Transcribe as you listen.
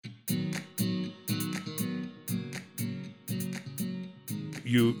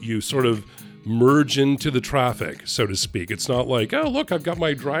you sort of merge into the traffic, so to speak. It's not like, oh, look, I've got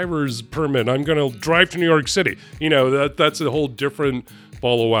my driver's permit, I'm going to drive to New York City. That's a whole different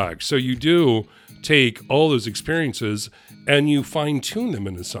ball of wax. So you do take all those experiences and you fine-tune them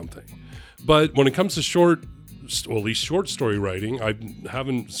into something. But when it comes to at least short story writing, I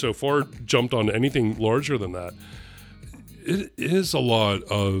haven't so far jumped on anything larger than that. It is a lot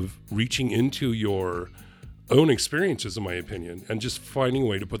of reaching into your own experiences, in my opinion, and just finding a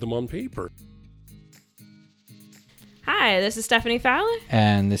way to put them on paper. Hi, this is Stephanie Fowler.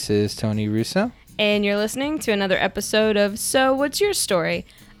 And this is Tony Russo. And you're listening to another episode of So What's Your Story?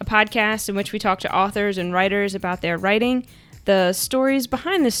 A podcast in which we talk to authors and writers about their writing, the stories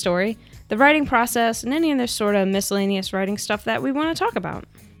behind the story, the writing process, and any other sort of miscellaneous writing stuff that we want to talk about.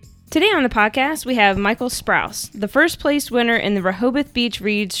 Today on the podcast, we have Michael Sprouse, the first place winner in the Rehoboth Beach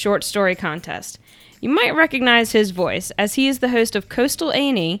Reads short story contest. You might recognize his voice, as he is the host of Coastal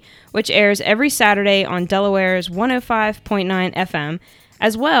A&E, which airs every Saturday on Delaware's 105.9 FM,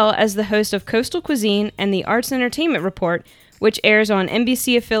 as well as the host of Coastal Cuisine and the Arts and Entertainment Report, which airs on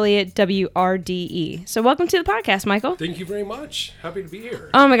NBC affiliate WRDE. So welcome to the podcast, Michael. Thank you very much. Happy to be here.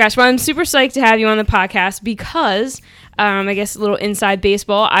 Oh my gosh, well, I'm super psyched to have you on the podcast because, I guess a little inside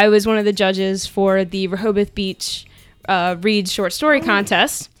baseball, I was one of the judges for the Rehoboth Beach Reads short story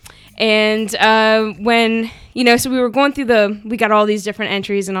contest. And when, so we were going through we got all these different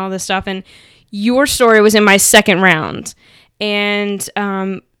entries and all this stuff, and your story was in my second round. And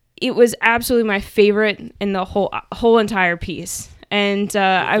it was absolutely my favorite in the whole entire piece. And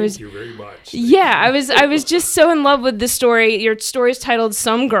Thank you very much. Yeah, I was just so in love with this story. Your story is titled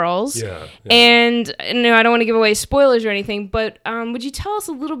Some Girls. Yeah. And I don't want to give away spoilers or anything, but would you tell us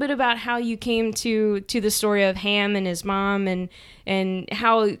a little bit about how you came to the story of Ham and his mom and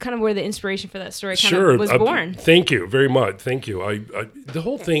how kind of where the inspiration for that story kind of was born? Thank you very much. Thank you. I the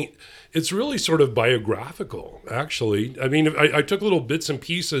whole thing, it's really sort of biographical, actually. I mean, I took little bits and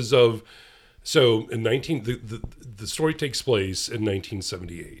pieces of. So the story takes place in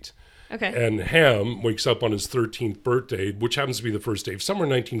 1978. Okay. And Ham wakes up on his 13th birthday, which happens to be the first day of summer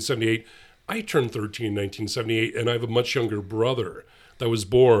in 1978. I turned 13 in 1978, and I have a much younger brother that was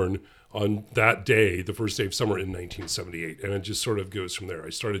born on that day, the first day of summer in 1978. And it just sort of goes from there.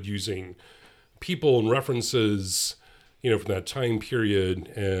 I started using people and references, from that time period,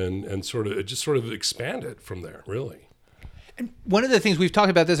 and it just sort of expanded from there, really. And one of the things, we've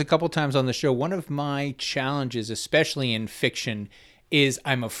talked about this a couple times on the show, one of my challenges, especially in fiction, is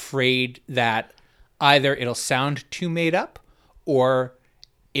I'm afraid that either it'll sound too made up or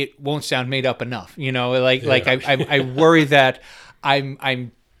it won't sound made up enough. I worry that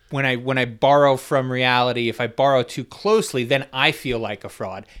I'm when I borrow from reality, if I borrow too closely, then I feel like a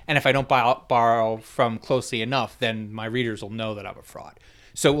fraud. And if I don't borrow from closely enough, then my readers will know that I'm a fraud.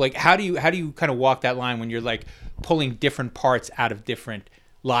 So how do you kind of walk that line when you're pulling different parts out of different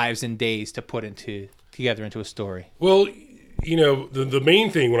lives and days to put together into a story? Well, the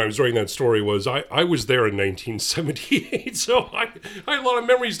main thing when I was writing that story was I was there in 1978, so I had a lot of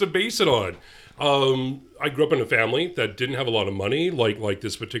memories to base it on. I grew up in a family that didn't have a lot of money, like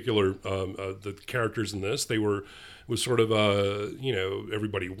this particular the characters in this. Was sort of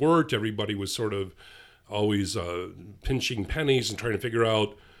everybody worked, everybody was sort of always pinching pennies and trying to figure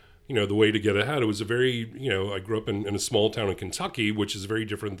out, the way to get ahead. It was a very, I grew up in a small town in Kentucky, which is very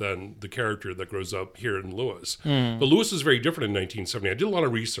different than the character that grows up here in Lewis. But Lewis was very different in 1970. I did a lot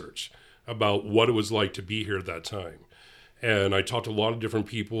of research about what it was like to be here at that time. And I talked to a lot of different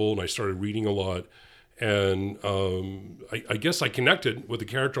people, and I started reading a lot. And I guess I connected with the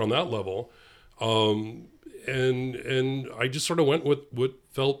character on that level. And I just sort of went with what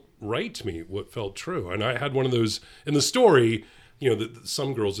felt right to me, what felt true. And I had one of those in the story,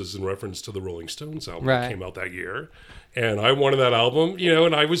 Some Girls is in reference to the Rolling Stones album that came out that year. And I wanted that album,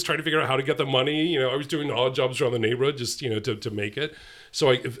 and I was trying to figure out how to get the money. I was doing odd jobs around the neighborhood just, to make it.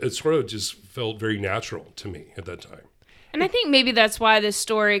 So it sort of just felt very natural to me at that time. And I think maybe that's why this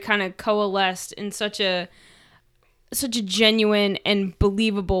story kind of coalesced in such a genuine and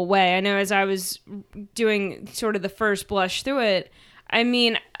believable way. I know as I was doing sort of the first blush through it, I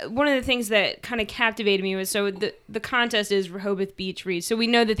mean, one of the things that kind of captivated me was, so the contest is Rehoboth Beach Reads. So we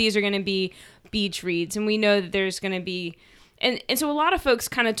know that these are going to be beach reads, and we know that there's going to be, and so a lot of folks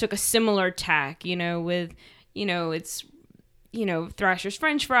kind of took a similar tack, with, it's, Thrasher's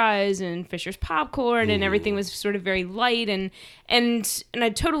French fries and Fisher's popcorn, and everything was sort of very light, and I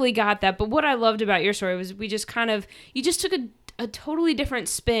totally got that. But what I loved about your story was you just took a totally different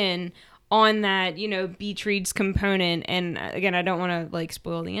spin on that, beach reads component. And again, I don't want to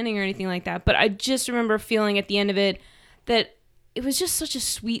spoil the ending or anything like that, but I just remember feeling at the end of it that it was just such a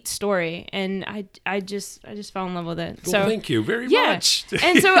sweet story, and I just fell in love with it. Well, So thank you very yeah. much.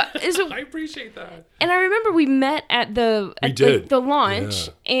 And so I appreciate that. and I remember we met at the launch,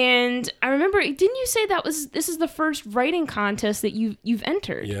 and I remember, didn't you say this is the first writing contest that you've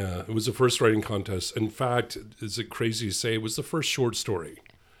entered? Yeah, it was the first writing contest. In fact, is it crazy to say it was the first short story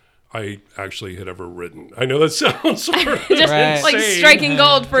I actually had ever written? I know that sounds sort of Just Right. like insane. striking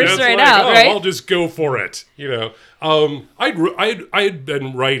gold first It's right like, out, right? I'll just go for it. I had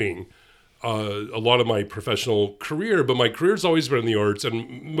been writing a lot of my professional career, but my career's always been in the arts,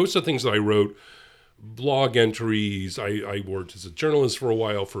 and most of the things that I wrote, blog entries. I worked as a journalist for a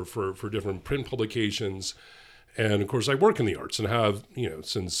while for different print publications. And of course, I work in the arts and have,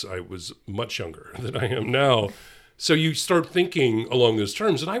 since I was much younger than I am now. So you start thinking along those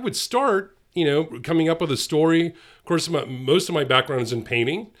terms. And I would start, coming up with a story. Of course, most of my background is in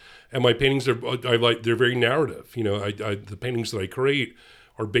painting. And my paintings they're very narrative. The paintings that I create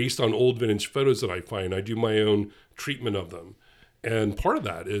are based on old vintage photos that I find. I do my own treatment of them. And part of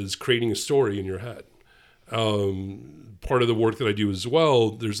that is creating a story in your head. Part of the work that I do as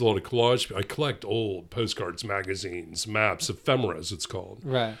well, there's a lot of collage. I collect old postcards, magazines, maps, ephemeras, it's called.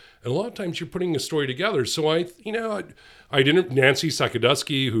 Right. And a lot of times you're putting a story together. So I didn't, Nancy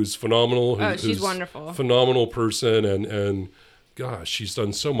Sakadusky, who's phenomenal. She's who's wonderful. Phenomenal person. And gosh, she's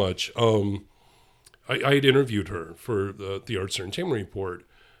done so much. I had interviewed her for the Arts and Entertainment Report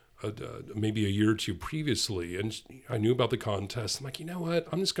maybe a year or two previously. And I knew about the contest. I'm like, you know what?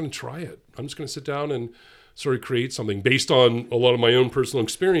 I'm just going to try it. I'm just going to sit down and sort of create something based on a lot of my own personal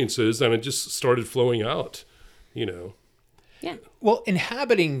experiences. And it just started flowing out, Yeah. Well,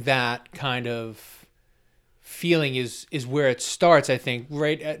 inhabiting that kind of feeling is where it starts, I think,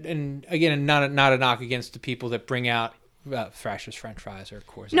 right? And again, not a knock against the people that bring out Thrasher's French fries, or of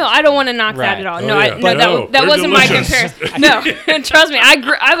course. No, I don't want to knock Right. that at all. Oh, No, yeah. that They're wasn't my delicious. comparison. No, trust me.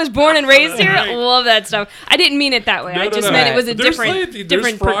 I was born and raised here. Right. Love that stuff. I didn't mean it that way. I just meant it was a There's different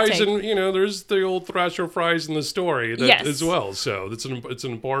there's fries take. and there's the old Thrasher fries in the story Yes. as well. So it's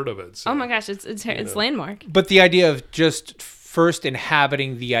an part of it. So. Oh my gosh, it's landmark. But the idea of just first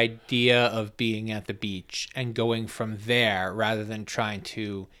inhabiting the idea of being at the beach and going from there, rather than trying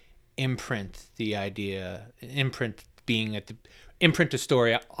to imprint a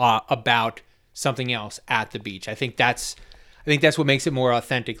story about something else at the beach. I think that's what makes it more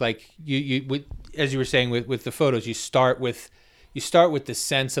authentic. Like you as you were saying with the photos, you start with the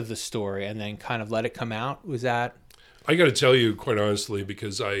sense of the story and then kind of let it come out. Was that? I got to tell you, quite honestly,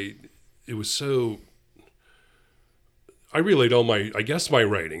 because I relate all my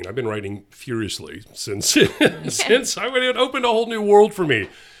writing, and I've been writing furiously since it opened a whole new world for me.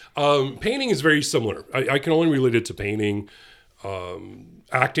 Painting is very similar. I can only relate it to painting.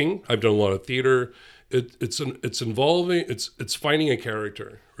 Acting, I've done a lot of theater. It's involving, it's finding a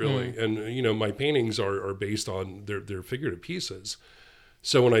character, really. And my paintings are based on their figurative pieces.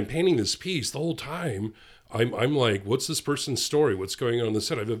 So when I'm painting this piece, the whole time I'm like, what's this person's story? What's going on the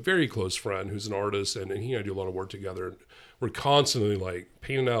set? I have a very close friend who's an artist, and he and I do a lot of work together. We're constantly like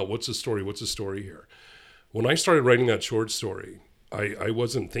painting out, what's the story? What's the story here? When I started writing that short story, I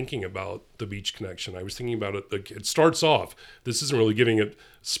wasn't thinking about the beach connection. I was thinking about it. It starts off. This isn't really giving it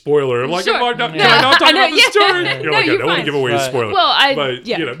spoiler. I'm like, Sure. can I not talk about the story? No, You're like, you're I don't want to fine. give away a Right. spoiler. Well, I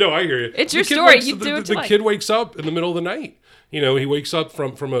hear you. It's your The kid story. wakes- You do what the you like. kid wakes up in the middle of the night. He wakes up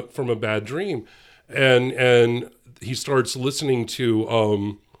from a bad dream, and he starts listening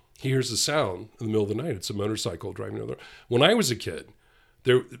to. He hears a sound in the middle of the night. It's a motorcycle driving over. When I was a kid,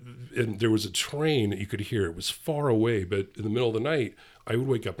 there was a train that you could hear. It was far away, but in the middle of the night, I would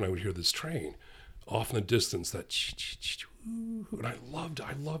wake up and I would hear this train off in the distance. That and I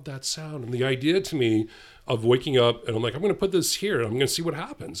loved that sound. And the idea to me of waking up and I'm like, I'm going to put this here. And I'm going to see what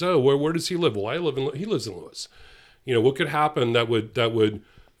happens. Oh, where does he live? Well, he lives in Lewis. What could happen that would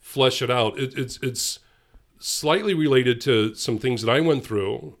flesh it out? It's slightly related to some things that I went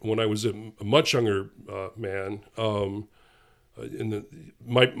through when I was a much younger man.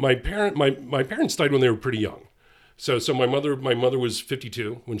 My parents died when they were pretty young. So my mother was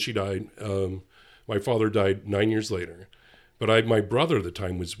 52 when she died. My father died 9 years later, but my brother at the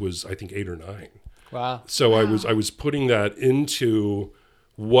time was I think 8 or 9. Wow. So I was putting that into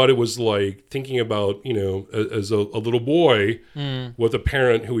what it was like thinking about, as a little boy with a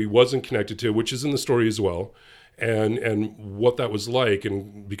parent who he wasn't connected to, which is in the story as well, and what that was like.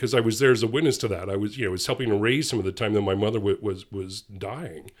 And because I was there as a witness to that, I was helping to raise him at the time that my mother was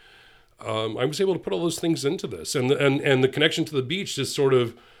dying. I was able to put all those things into this, and the connection to the beach just sort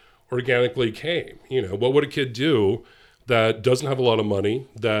of organically came. What would a kid do that doesn't have a lot of money,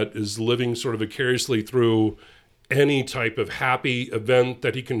 that is living sort of vicariously through any type of happy event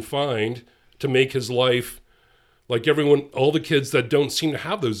that he can find to make his life like everyone, all the kids that don't seem to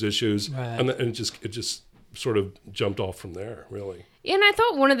have those issues. Right. And it just sort of jumped off from there, really. And I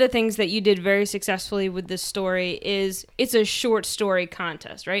thought one of the things that you did very successfully with this story is it's a short story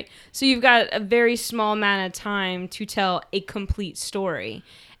contest, right? So you've got a very small amount of time to tell a complete story.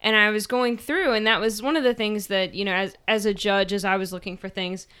 And I was going through, and that was one of the things that, you know, as a judge, as I was looking for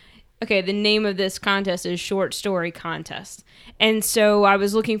things, okay, the name of this contest is Short Story Contest. And so I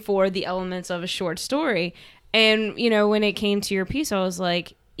was looking for the elements of a short story. And, you know, when it came to your piece, I was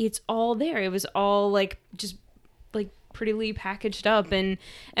like, it's all there. It was all like just like prettily packaged up. And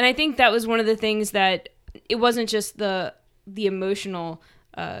I think that was one of the things that it wasn't just the emotional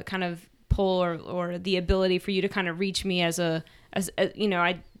kind of pull or the ability for you to kind of reach me as you know,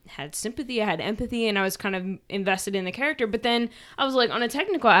 I had sympathy, I had empathy, and I was kind of invested in the character. But then I was like, on a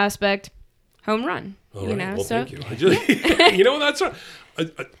technical aspect, home run. All you right. know, Well, so thank you. You know, that's not,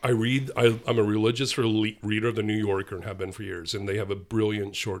 I read. I'm a religious reader of the New Yorker and have been for years, and they have a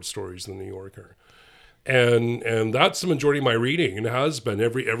brilliant short stories in the New Yorker, and that's the majority of my reading, and it has been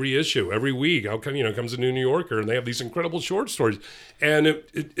every issue, every week. How come, you know, comes a new New Yorker, and they have these incredible short stories, and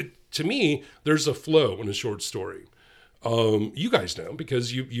it to me, there's a flow in a short story. You guys know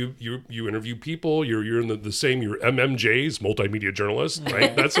because you interview people. You're in the same. You're MMJs, multimedia journalist,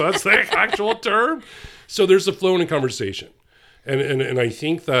 right? That's the actual term. So there's a flow in a conversation, and I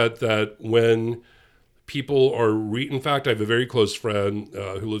think that when people are in fact, I have a very close friend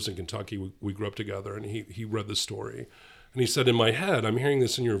who lives in Kentucky. We grew up together, and he read the story, and he said, "In my head, I'm hearing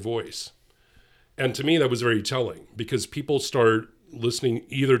this in your voice," and to me that was very telling because people start listening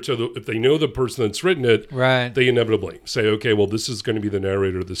either to if they know the person that's written it, Right. they inevitably say, okay, well, this is going to be the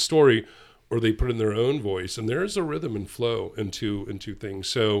narrator of the story, or they put in their own voice, and there's a rhythm and flow into things.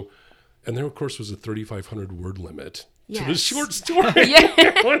 So, and there, of course, was a 3,500 word limit to the Yes. short story,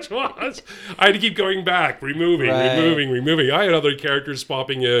 Yeah. which was, I had to keep going back, removing. I had other characters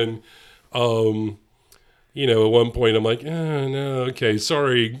popping in. You know, at one point I'm like, oh, no, okay,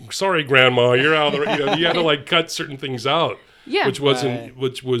 sorry, Grandma, you're out. You know, you had to like cut certain things out. Yeah. Which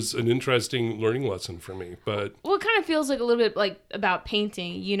was an interesting learning lesson for me. But Well, it kind of feels like a little bit like about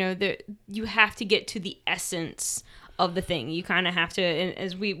painting. You know, you have to get to the essence of the thing. You kind of have to. And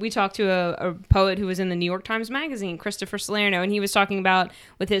as we talked to a poet who was in the New York Times Magazine, Christopher Salerno, and he was talking about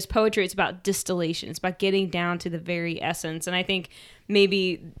with his poetry, it's about distillation. It's about getting down to the very essence. And I think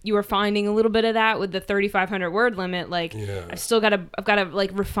maybe you were finding a little bit of that with the 3,500 word limit. Like, Yeah. I've got to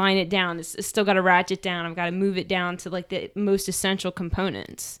like refine it down. It's still got to ratchet down. I've got to move it down to like the most essential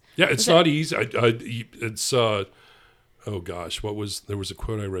components. yeah, it's not easy. It's oh gosh, there was a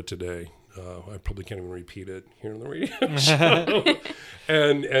quote I read today. I probably can't even repeat it here on the radio show.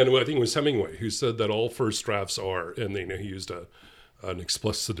 and I think it was Hemingway who said that all first drafts are, and he used an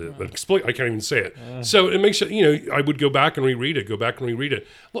explicitive, I can't even say it. So it makes it, you know, I would go back and reread it.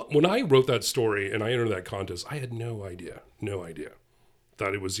 Look, when I wrote that story and I entered that contest, I had no idea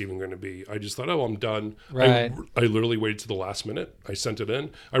that it was even going to be. I just thought, oh, I'm done. Right. I literally waited to the last minute. I sent it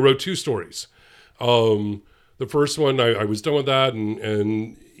in. I wrote 2 stories. The first one, I was done with that,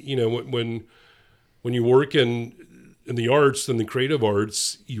 and you know, when you work in the arts and the creative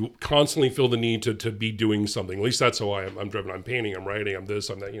arts, you constantly feel the need to be doing something. At least that's how I am. I'm driven. I'm painting. I'm writing. I'm this.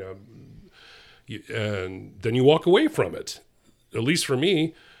 I'm that. You know, and then you walk away from it. At least for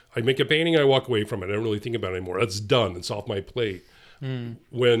me, I make a painting. I walk away from it. I don't really think about it anymore. That's done. It's off my plate.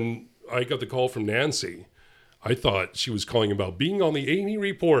 When I got the call from Nancy, I thought she was calling about being on the A&E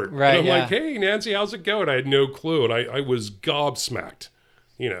report. Right, And I'm yeah. like, hey, Nancy, how's it going? I had no clue. And I was gobsmacked,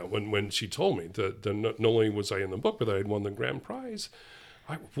 you know, when she told me that not only was I in the book, but that I had won the grand prize.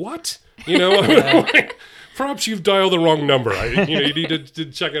 What? You know, like, perhaps you've dialed the wrong number. You need to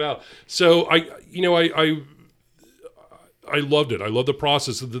check it out. So I loved it. I loved the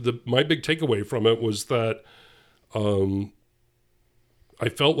process. My big takeaway from it was that I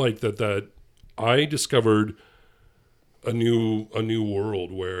felt like that I discovered a new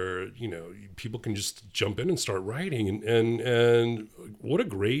world where, you know, people can just jump in and start writing, and what a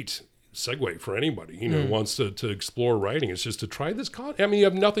great segue for anybody, you know, wants to explore writing. It's just to try this I mean, you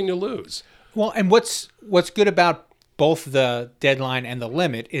have nothing to lose. Well, and what's good about both the deadline and the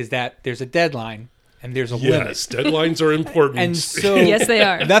limit is that there's a deadline and there's a limit. Yes, deadlines are important. And so Yes, they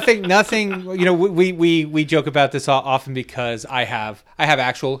are. Nothing. You know, we joke about this often because I have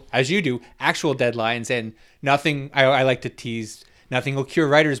actual, as you do, actual deadlines, and nothing. I like to tease. Nothing will cure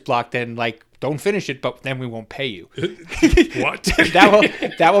writer's block. Then like, don't finish it, but then we won't pay you. What?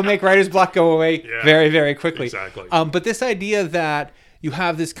 that will make writer's block go away Yeah, very, very quickly. exactly. But this idea that you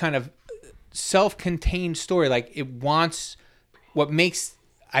have this kind of self-contained story. Like it wants, what makes,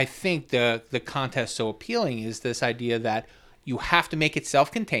 I think, the contest so appealing is this idea that you have to make it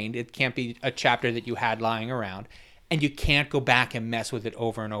self-contained. It can't be a chapter that you had lying around, and you can't go back and mess with it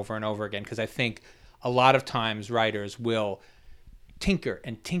over and over and over again. Because I think a lot of times writers will tinker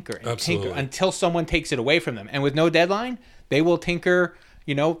and tinker and Absolutely. tinker until someone takes it away from them. And with no deadline, they will tinker.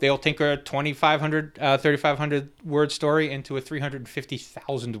 They'll tinker a 2,500, 3,500 word story into a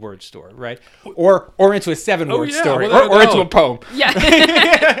 350,000 word story, right? Or into a 7-word story, or into a poem. Yeah.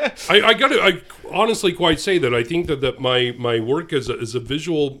 I honestly quite say that I think that my work as a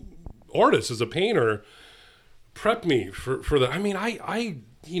visual artist, as a painter, prepped me for that. I mean, I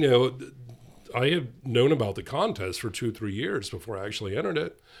had known about the contest for 2 or 3 years before I actually entered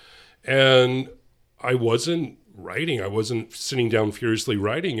it, and I wasn't writing. I wasn't sitting down furiously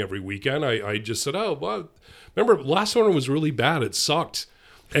writing every weekend. I just said, oh, well, remember last one was really bad. It sucked.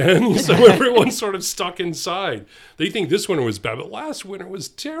 And so everyone's sort of stuck inside. They think this winter was bad, but last winter was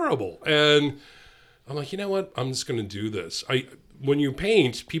terrible. And I'm like, you know what? I'm just going to do this. When you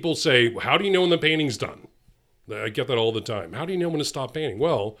paint, people say, well, how do you know when the painting's done? I get that all the time. How do you know when to stop painting?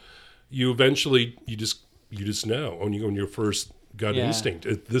 Well, you eventually, you just know when you go in your first gut instinct.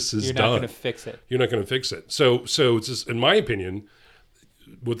 This is done. You're not going to fix it. You're not going to fix it. So it's just, in my opinion,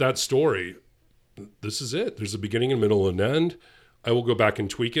 with that story, this is it. There's a beginning, a middle, and an end. I will go back and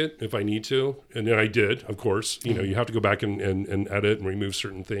tweak it if I need to. And then I did, of course. You have to go back and edit and remove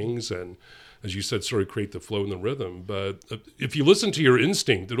certain things. And as you said, sort of create the flow and the rhythm. But if you listen to your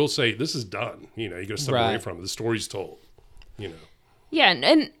instinct, it'll say, this is done. You got to step away from it. The story's told, Yeah,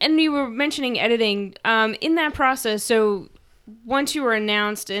 and you were mentioning editing. In that process, so once you were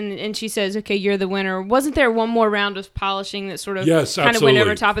announced and she says, okay, you're the winner, wasn't there one more round of polishing that sort of kind of went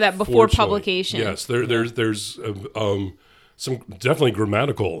over top of that before publication? Yes, there's some definitely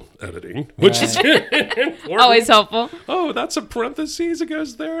grammatical editing, which is important. Always helpful. Oh, that's a parentheses. It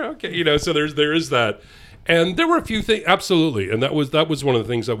goes there. Okay, so there is that, and there were a few things absolutely, and that was one of the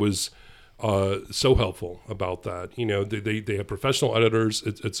things that was so helpful about that. They have professional editors.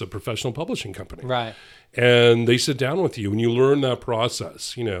 It's a professional publishing company, right? And they sit down with you and you learn that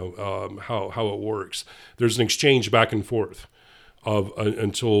process. How it works. There's an exchange back and forth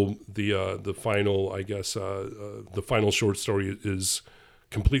until the final, I guess, the final short story is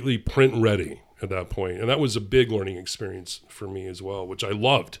completely print ready at that point. And that was a big learning experience for me as well, which I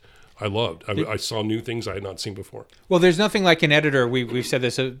loved. I saw new things I had not seen before. Well, there's nothing like an editor. We've said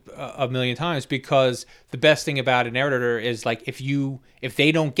this a million times, because the best thing about an editor is, like, if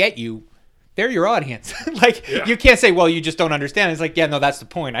they don't get you, they're your audience. You can't say, well, you just don't understand. It's like, yeah, no, that's the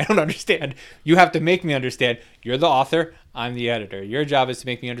point. I don't understand. You have to make me understand. You're the author. I'm the editor. Your job is to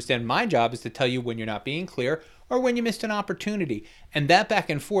make me understand. My job is to tell you when you're not being clear or when you missed an opportunity. And that back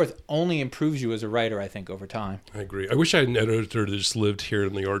and forth only improves you as a writer, I think, over time. I agree. I wish I had an editor that just lived here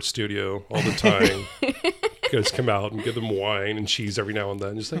in the art studio all the time. Guys come out and give them wine and cheese every now and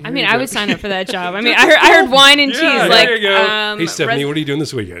then. Just like, I would sign up for that job. I heard wine and cheese. Like, there you go. Hey, Stephanie, what are you doing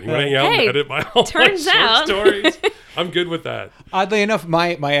this weekend? You want to hang out and edit my whole turns out stories? I'm good with that. Oddly enough,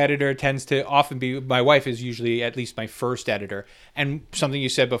 my editor tends to often be, my wife is usually at least my first editor. And something you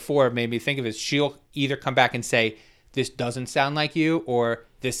said before made me think of it. She'll either come back and say, this doesn't sound like you, or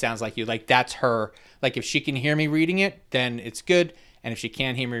this sounds like you. Like, that's her. Like, if she can hear me reading it, then it's good. And if she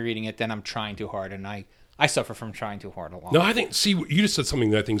can't hear me reading it, then I'm trying too hard. And I suffer from trying too hard a lot. No, I think, you just said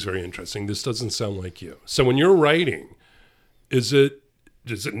something that I think is very interesting. This doesn't sound like you. So when you're writing, is it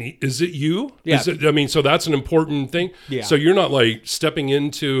you? Yeah. So that's an important thing. Yeah. So you're not like stepping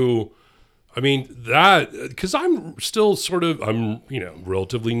into, because I'm still I'm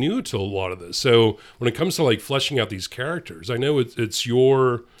relatively new to a lot of this. So when it comes to like fleshing out these characters, I know it's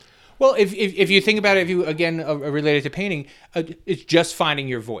your. Well, if you think about it, if you, again, related to painting, it's just finding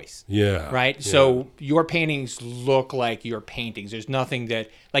your voice. Yeah. Right? Yeah. So your paintings look like your paintings. There's nothing that,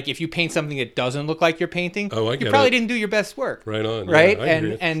 like, if you paint something that doesn't look like your painting, you probably didn't do your best work. Right on. Right?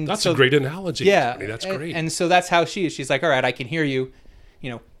 Yeah, and that's so, a great analogy. Yeah. That's great. And so that's how she is. She's like, all right, I can hear you.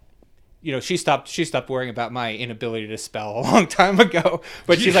 She stopped worrying about my inability to spell a long time ago.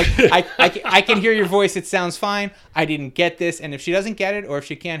 But she's like, I can hear your voice. It sounds fine. I didn't get this. And if she doesn't get it, or if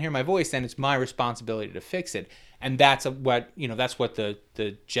she can't hear my voice, then it's my responsibility to fix it. And that's what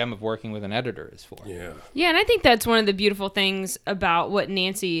the gem of working with an editor is for. Yeah. Yeah, and I think that's one of the beautiful things about what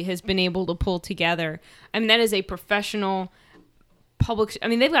Nancy has been able to pull together. That is a professional public.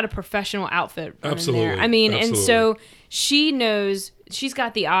 They've got a professional outfit running Absolutely. there. Absolutely. And so she knows, she's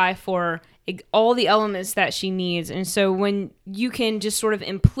got the eye for all the elements that she needs. And so when you can just sort of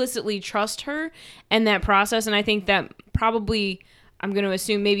implicitly trust her and that process, and I think that probably I'm going to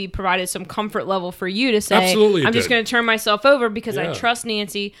assume maybe provided some comfort level for you to say, Absolutely, I'm just did. going to turn myself over because I Yeah. trust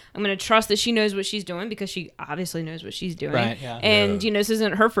Nancy. I'm going to trust that she knows what she's doing because she obviously knows what she's doing. Right, yeah. And, Yeah. this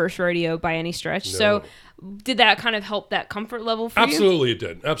isn't her first rodeo by any stretch. So did that kind of help that comfort level for you? Absolutely, it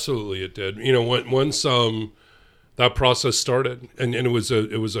did. Absolutely, it did. Once that process started, and it was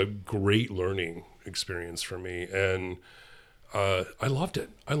a great learning experience for me, and I loved it.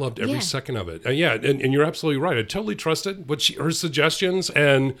 I loved every Yeah. second of it. And and you're absolutely right. I totally trusted her suggestions,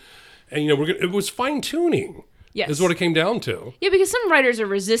 and it was fine tuning. Yes. Is what it came down to. Yeah, because some writers are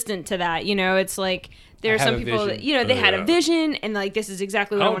resistant to that. It's like there are have some a people that, vision. they had yeah. a vision and like, this is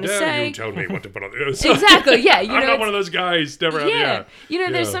exactly what I How want to dare say. you tell me what to put on? Exactly. Yeah. I'm not it's- one of those guys. Never have. yeah. Yeah.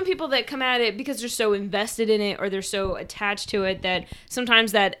 There's Yeah. some people that come at it because they're so invested in it or they're so attached to it that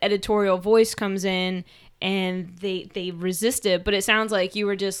sometimes that editorial voice comes in and they resist it. But it sounds like you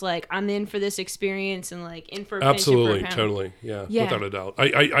were just like, I'm in for this experience and like in for a pinch and for a Absolutely, pound. totally, yeah, Yeah. without a doubt.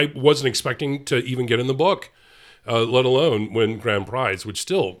 I wasn't expecting to even get in the book, let alone win grand prize, which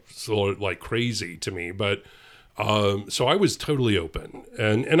still like crazy to me. But so I was totally open,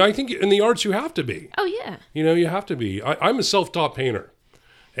 and I think in the arts you have to be. Oh, yeah. You have to be. I'm a self-taught painter,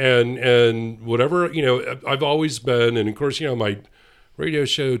 and whatever I've always been, and of course my radio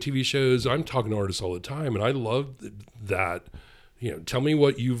show, TV shows, I'm talking to artists all the time, and I love that. Tell me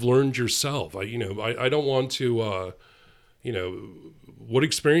what you've learned yourself. I don't want to. What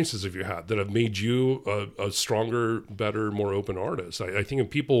experiences have you had that have made you a stronger, better, more open artist? I think if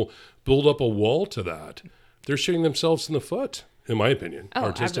people build up a wall to that, they're shooting themselves in the foot, in my opinion. Oh,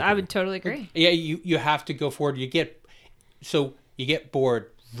 artistically. I would totally agree. Yeah, you have to go forward. You get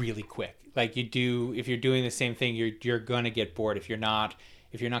bored really quick. Like you do if you're doing the same thing, you're gonna get bored. If you're not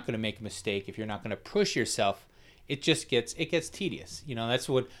gonna make a mistake, if you're not gonna push yourself, it gets tedious. That's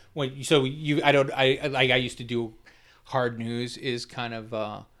what I used to do. Hard news is kind of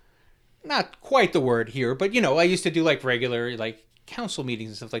not quite the word here, but I used to do like regular like council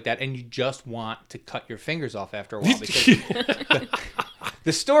meetings and stuff like that, and you just want to cut your fingers off after a while because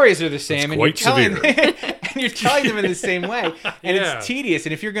the stories are the same, and you're telling them in the same way, and it's tedious.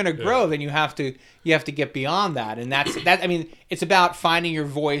 And if you're going to grow, then you have to get beyond that, and that's that. I mean, it's about finding your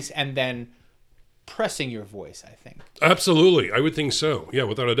voice and then pressing your voice. I think Absolutely, I would think so. Yeah,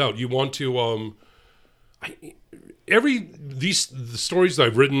 without a doubt. You want to. The stories that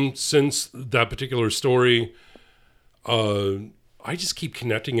I've written since that particular story, I just keep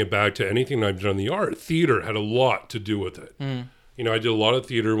connecting it back to anything I've done in the art. Theater had a lot to do with it. I did a lot of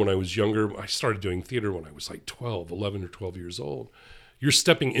theater when I was younger. I started doing theater when I was like 11 or 12 years old. You're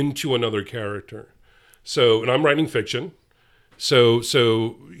stepping into another character. And I'm writing fiction. So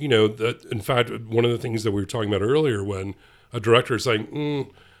that in fact, one of the things that we were talking about earlier, when a director is like,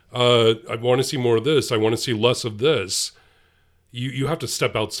 I want to see more of this. I want to see less of this. You have to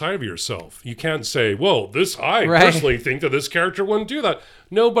step outside of yourself. You can't say, well, I personally think that this character wouldn't do that.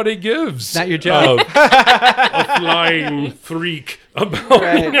 Nobody gives. Not your job. A flying freak about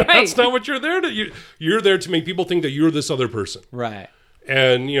that's not what you're there to. You're there to make people think that you're this other person. right.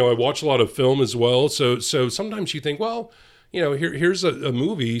 And, I watch a lot of film as well. So sometimes you think, well, here's a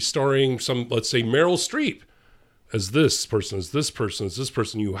movie starring let's say Meryl Streep. As this person, as this person, as this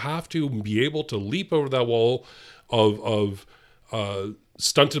person, you have to be able to leap over that wall of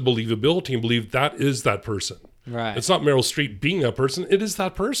stunted believability and believe that is that person. Right. It's not Meryl Streep being that person. It is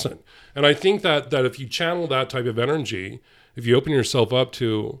that person. And I think that if you channel that type of energy, if you open yourself up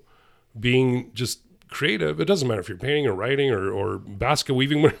to being just creative, it doesn't matter if you're painting or writing or basket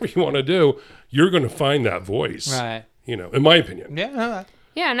weaving, whatever you want to do, you're going to find that voice. Right. In my opinion. Yeah.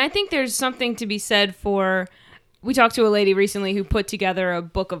 Yeah, and I think there's something to be said for. We talked to a lady recently who put together a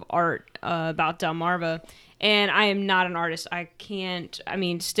book of art about Delmarva, and I am not an artist.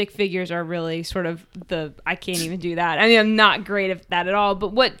 Stick figures are really sort of I can't even do that. I'm not great at that at all.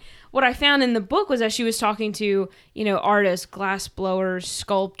 But what I found in the book was that she was talking to, artists, glass blowers,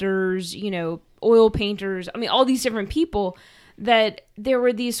 sculptors, oil painters, all these different people, that there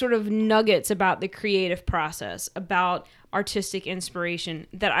were these sort of nuggets about the creative process, about artistic inspiration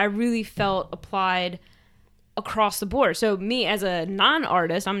that I really felt applied across the board. So me as a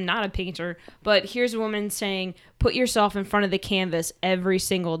non-artist, I'm not a painter, but here's a woman saying, put yourself in front of the canvas every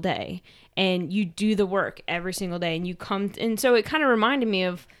single day and you do the work every single day and you come. And so it kind of reminded me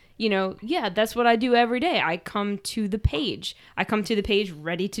of, that's what I do every day. I come to the page.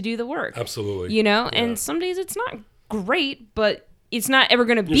 Ready to do the work. Absolutely. And some days it's not great, but it's not ever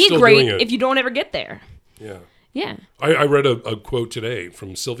going to be still great doing it. if you don't ever get there. Yeah. Yeah. I read a quote today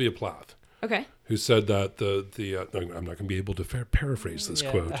from Sylvia Plath. Okay. Who said that I'm not going to be able to paraphrase this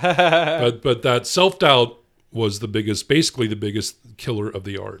quote, but that self-doubt was basically the biggest killer of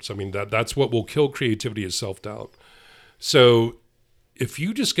the arts. I mean, that's what will kill creativity is self-doubt. So if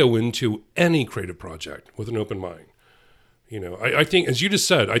you just go into any creative project with an open mind, I think, as you just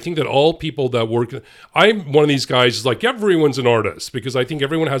said, I think that all people that work, I'm one of these guys, like everyone's an artist, because I think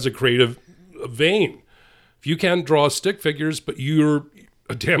everyone has a creative vein. If you can't draw stick figures, but you're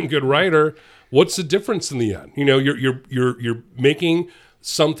a damn good writer, what's the difference in the end? You're making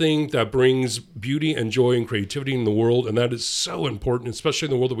something that brings beauty and joy and creativity in the world, and that is so important, especially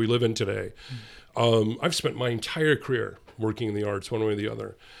in the world that we live in today. I've spent my entire career working in the arts one way or the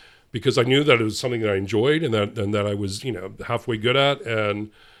other, because I knew that it was something that I enjoyed and that I was, halfway good at.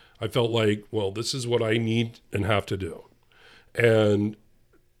 And I felt like, well, this is what I need and have to do. And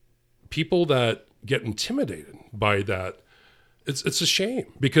people that get intimidated by that, it's a shame,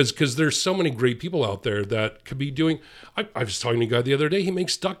 because there's so many great people out there that could be doing. I was talking to a guy the other day, he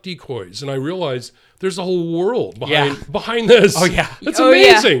makes duck decoys, and I realized there's a whole world behind this. Oh yeah. It's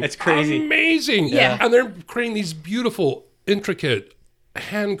amazing. Yeah. It's crazy. Amazing. Yeah. And they're creating these beautiful, intricate,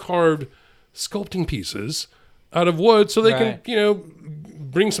 hand-carved sculpting pieces out of wood so they can,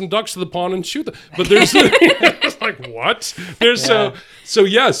 bring some ducks to the pond and shoot them. But there's it's like, what? There's so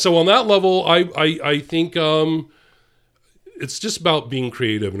on that level, I think it's just about being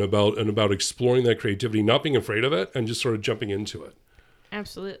creative and about exploring that creativity, not being afraid of it, and just sort of jumping into it.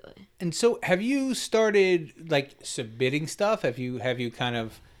 Absolutely. And so, have you started like submitting stuff? Have you kind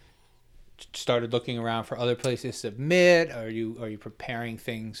of started looking around for other places to submit? Are you preparing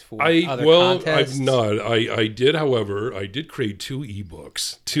things for other contests? I've not. I did, however, create 2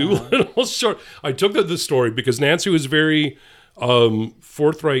 ebooks, 2 little short. I took the story because Nancy was very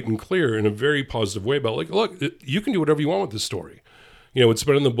forthright and clear in a very positive way about, like, look, you can do whatever you want with this story. It's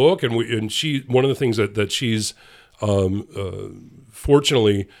been in the book, and she, one of the things that she's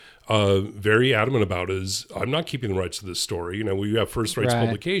fortunately very adamant about is, I'm not keeping the rights to this story. We have first rights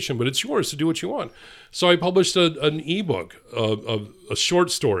publication, but it's yours to do what you want. So I published an ebook of a short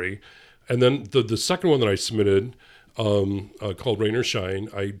story, and then the second one that I submitted called Rain or Shine,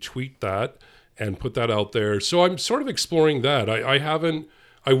 I tweaked that and put that out there. So I'm sort of exploring that.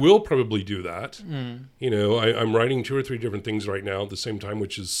 I will probably do that. I'm writing 2 or 3 different things right now at the same time,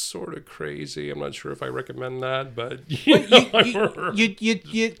 which is sort of crazy. I'm not sure if I recommend that, but you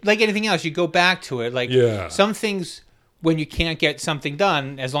like anything else, you go back to it. Like some things, when you can't get something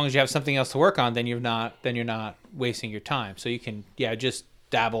done, as long as you have something else to work on, then you're not wasting your time. So you can just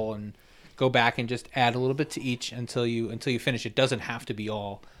dabble and go back and just add a little bit to each until you finish. It doesn't have to be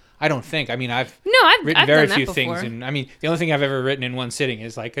all. I don't think. I mean, I've written very few things, and I mean, the only thing I've ever written in one sitting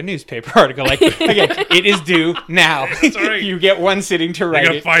is like a newspaper article. Like, again, it is due now. Right. You get one sitting to write.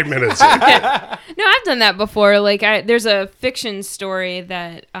 You got 5 minutes. No, I've done that before. Like, there's a fiction story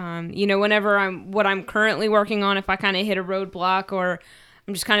that, whenever what I'm currently working on, if I kind of hit a roadblock or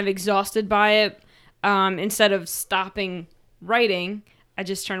I'm just kind of exhausted by it, instead of stopping writing, I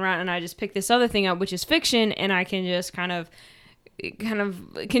just turn around and I just pick this other thing up, which is fiction, and I can just kind of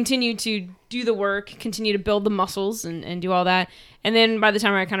continue to do the work, continue to build the muscles and do all that. And then by the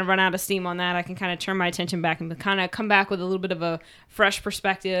time I kind of run out of steam on that, I can kind of turn my attention back and kind of come back with a little bit of a fresh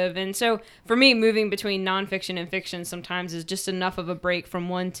perspective. And so for me, moving between nonfiction and fiction sometimes is just enough of a break from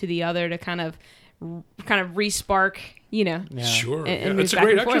one to the other to kind of re-spark, Sure. And it's a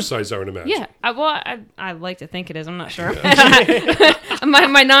great exercise, I would imagine. Yeah. I like to think it is. I'm not sure.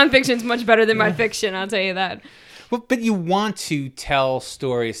 my nonfiction's much better than my fiction, I'll tell you that. Well, but you want to tell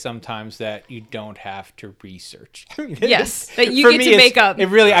stories sometimes that you don't have to research. Yes, that you get to make up. It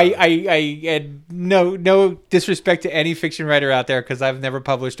really, I had no disrespect to any fiction writer out there, because I've never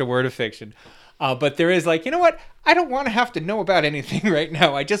published a word of fiction. But there is like, you know what? I don't want to have to know about anything right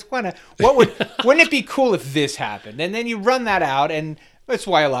now. I just want to. Wouldn't it be cool if this happened? And then you run that out, and that's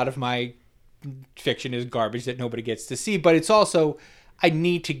why a lot of my fiction is garbage that nobody gets to see. But it's also, I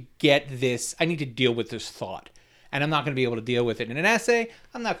need to deal with this thought. And I'm not going to be able to deal with it in an essay.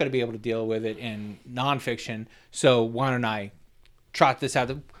 I'm not going to be able to deal with it in nonfiction. So why don't I trot this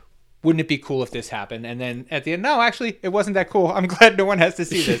out? Wouldn't it be cool if this happened? And then at the end, no, actually, it wasn't that cool. I'm glad no one has to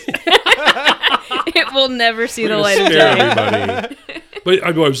see this. It will never see the light of day. But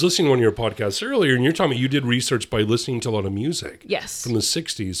I was listening to one of your podcasts earlier, and you're talking about you did research by listening to a lot of music. Yes. From the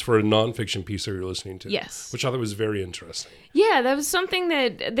 60s for a nonfiction piece that you're listening to. Yes. Which I thought was very interesting. Yeah, that was something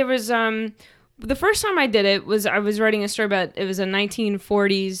that there was... The first time I did it was I was writing a story about, it was a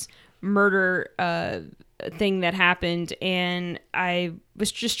 1940s murder thing that happened, and I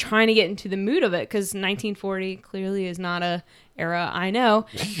was just trying to get into the mood of it because 1940 clearly is not a era I know.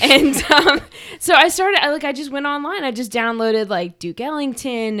 And so I just went online. I just downloaded like Duke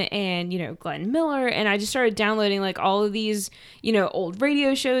Ellington and, Glenn Miller, and I just started downloading like all of these, old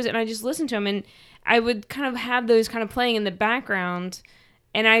radio shows, and I just listened to them, and I would kind of have those kind of playing in the background,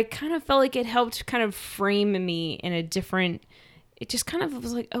 and I kind of felt like it helped kind of frame me in a different. It just kind of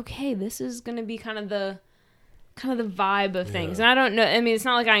was like, okay, this is going to be kind of the vibe of things. And I don't know. I mean, it's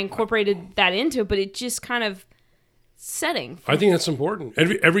not like I incorporated that into it, but it just kind of setting. I think that's important.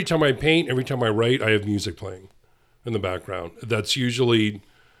 Every time I paint, every time I write, I have music playing in the background. That's usually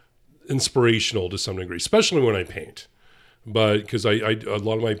inspirational to some degree, especially when I paint. But because a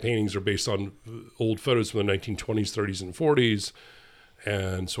lot of my paintings are based on old photos from the 1920s, 30s, and 40s.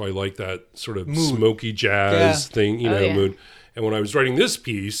 And so I like that sort of smoky jazz thing, mood. And when I was writing this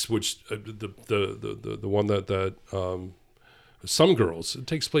piece, which the one that Some Girls, it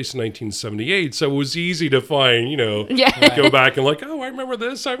takes place in 1978, so it was easy to find, go back and like, oh, I remember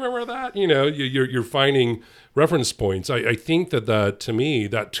this, I remember that. You're finding reference points. I think that to me,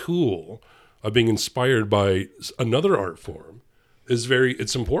 that tool of being inspired by another art form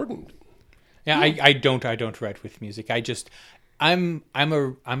it's important. Yeah, I don't write with music. I'm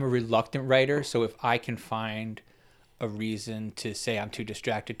a reluctant writer, so if I can find a reason to say I'm too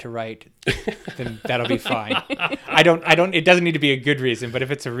distracted to write, then that'll be fine. It doesn't need to be a good reason, but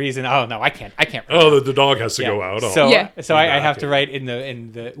if it's a reason, oh no, I can't write. Oh, the dog has to go out. So I have to write in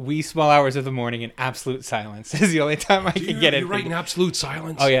the wee small hours of the morning in absolute silence. Is the only time I can get it. You write in absolute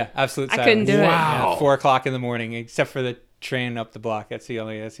silence? Oh yeah, absolute silence. I couldn't do it. Wow. 4:00 in the morning, except for the train up the block. That's the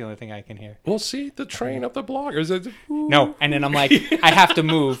only thing I can hear. Well, see, the train up the block. No, and then I'm like, I have to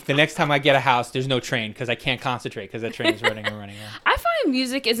move. The next time I get a house, there's no train because I can't concentrate because the train is running and running. I find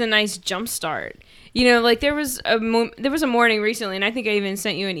music is a nice jump start. Like there was a morning recently, and I think I even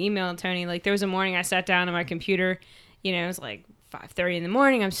sent you an email, Tony. Like there was a morning I sat down on my computer. It was like 5:30 in the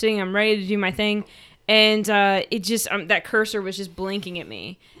morning. I'm ready to do my thing. And it just, that cursor was just blinking at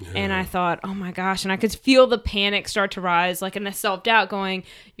me. Yeah. And I thought, oh my gosh. And I could feel the panic start to rise, like in the self-doubt going,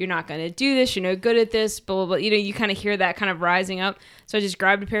 you're not going to do this. You're no good at this, blah, blah, blah. You kind of hear that kind of rising up. So I just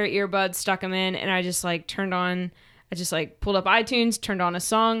grabbed a pair of earbuds, stuck them in, and I just pulled up iTunes, turned on a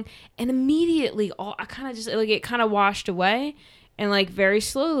song, and immediately it kind of washed away. And like very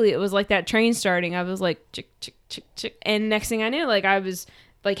slowly, it was like that train starting. I was like, chick, chick, chick, chick. And next thing I knew, like I was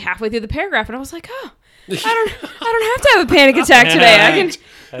like halfway through the paragraph, and I was like, oh, I don't have to have a panic attack today.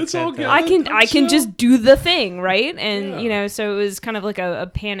 It's all good. I can just do the thing, right? And so it was kind of like a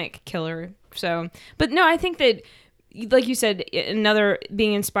panic killer. So, but no, I think that, like you said,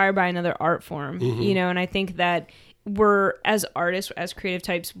 being inspired by another art form, and I think that we're, as artists, as creative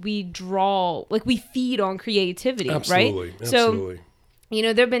types, we feed on creativity, absolutely, right? Absolutely. So,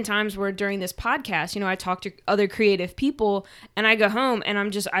 there have been times where during this podcast, I talk to other creative people, and I go home and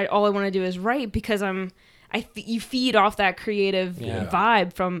all I want to do is write because you feed off that creative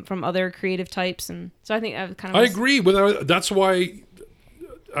vibe from other creative types, and so I think I agree with. That's why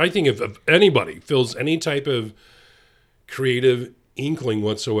I think if anybody feels any type of creative inkling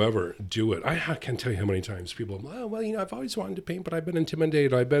whatsoever, do it. I can't tell you how many times people are, I've always wanted to paint, but I've been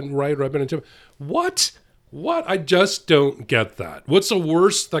intimidated. I've been intimidated. What? I just don't get that. What's the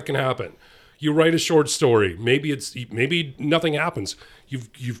worst that can happen? You write a short story. Maybe nothing happens.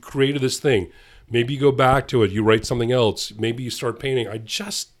 You've created this thing. Maybe you go back to it. You write something else. Maybe you start painting. I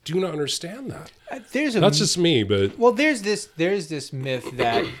just do not understand that. That's just me, but there's this myth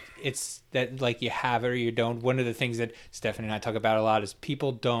that it's that like you have it or you don't. One of the things that Stephanie and I talk about a lot is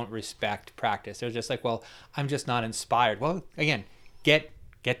people don't respect practice. They're just like, well, I'm just not inspired. Well, again, get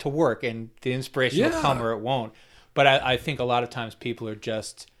to work and the inspiration will come or it won't. But I think a lot of times people are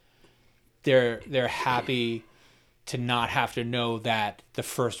just they're happy to not have to know that the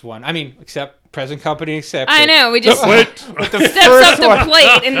first one. I mean, except present company accepts. I know, we just steps up the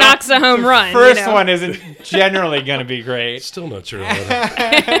plate and knocks a home run. First one isn't generally going to be great. Still not sure about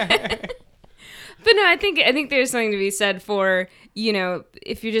that. But no, I think there's something to be said for,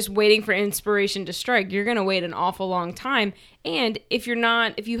 if you're just waiting for inspiration to strike, you're going to wait an awful long time. And if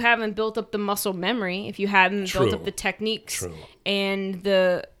you haven't built up the muscle memory, if you haven't built up the techniques and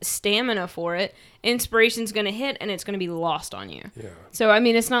the stamina for it, inspiration's going to hit and it's going to be lost on you. Yeah. So, I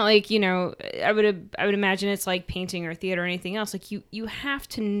mean, it's not like, I would imagine it's like painting or theater or anything else. Like you have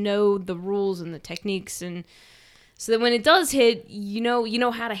to know the rules and the techniques, and so that when it does hit, you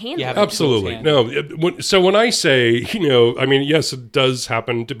know how to handle it. Absolutely. No. So when I say, yes, it does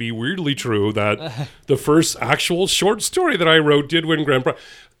happen to be weirdly true that the first actual short story that I wrote did win grand prize.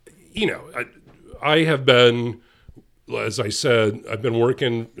 I have been, as I said, I've been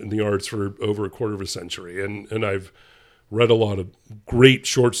working in the arts for over a quarter of a century, and I've read a lot of great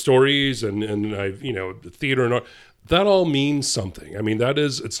short stories, and I've, the theater and art. That all means something. I mean,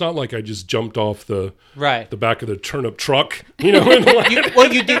 it's not like I just jumped off the back of the turnip truck, you do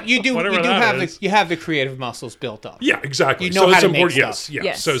have the creative muscles built up. Yeah, exactly. You know how to make stuff.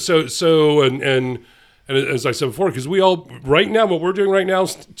 Yes. So and as I said before, because we all right now, what we're doing right now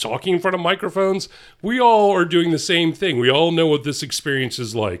is talking in front of microphones. We all are doing the same thing. We all know what this experience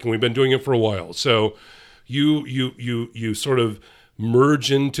is like, and we've been doing it for a while. So you sort of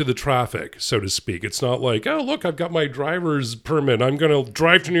merge into the traffic, so to speak. It's not like, oh, look, I've got my driver's permit, I'm going to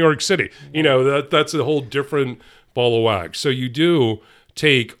drive to New York City. That's a whole different ball of wax. So you do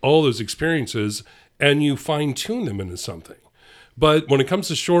take all those experiences and you fine tune them into something. But when it comes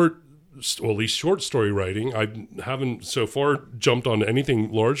to at least short story writing, I haven't so far jumped on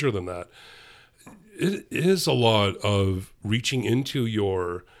anything larger than that. It is a lot of reaching into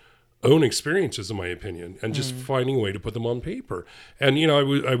your own experiences, in my opinion, and just finding a way to put them on paper. And I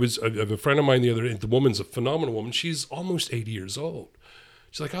have a friend of mine the other day. The woman's a phenomenal woman. She's almost 80 years old.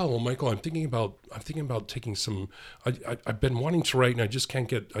 She's like, oh, well, Michael, I'm thinking about taking some. I've been wanting to write, and I just can't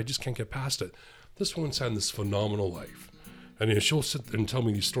get past it. This woman's had this phenomenal life, and she'll sit there and tell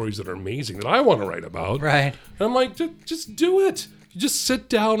me these stories that are amazing that I want to write about. Right. And I'm like, just do it. You just sit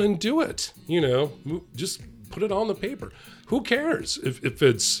down and do it. Just put it on the paper. Who cares if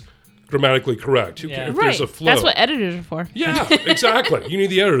it's grammatically correct? Who cares if there's a flow? That's what editors are for. Yeah, exactly. You need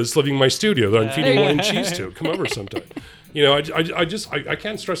the editors living in my studio that I'm feeding wine and cheese to. Come over sometime. I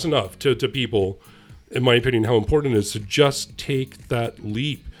can't stress enough to people, in my opinion, how important it is to just take that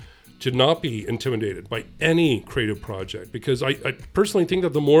leap, to not be intimidated by any creative project. Because I personally think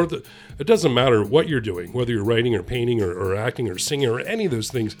that the more that it doesn't matter what you're doing, whether you're writing or painting or acting or singing or any of those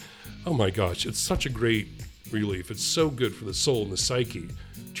things. Oh my gosh, it's such a great relief. It's so good for the soul and the psyche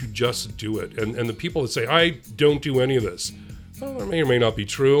to just do it. And the people that say, I don't do any of this, well, that may or may not be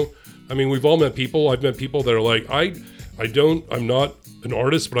true. I mean, we've all met people. I've met people that are like, I'm not an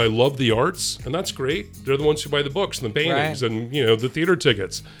artist, but I love the arts, and that's great. They're the ones who buy the books and the paintings and the theater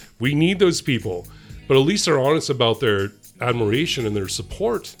tickets. We need those people, but at least they're honest about their admiration and their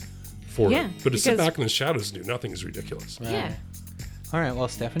support for it. But to sit back in the shadows and do nothing is ridiculous. Right. Yeah. All right, well,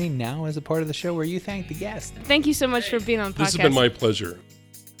 Stephanie, now is a part of the show where you thank the guest. Thank you so much for being on the podcast. This has been my pleasure.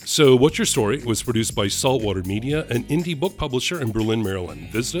 So What's Your Story was produced by Saltwater Media, an indie book publisher in Berlin, Maryland.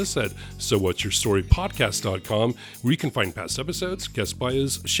 Visit us at sowhatsyourstorypodcast.com, where you can find past episodes, guest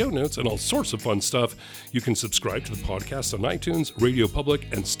bios, show notes, and all sorts of fun stuff. You can subscribe to the podcast on iTunes, Radio Public,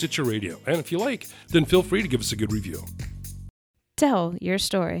 and Stitcher Radio. And if you like, then feel free to give us a good review. Tell your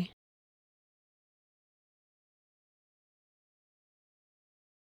story.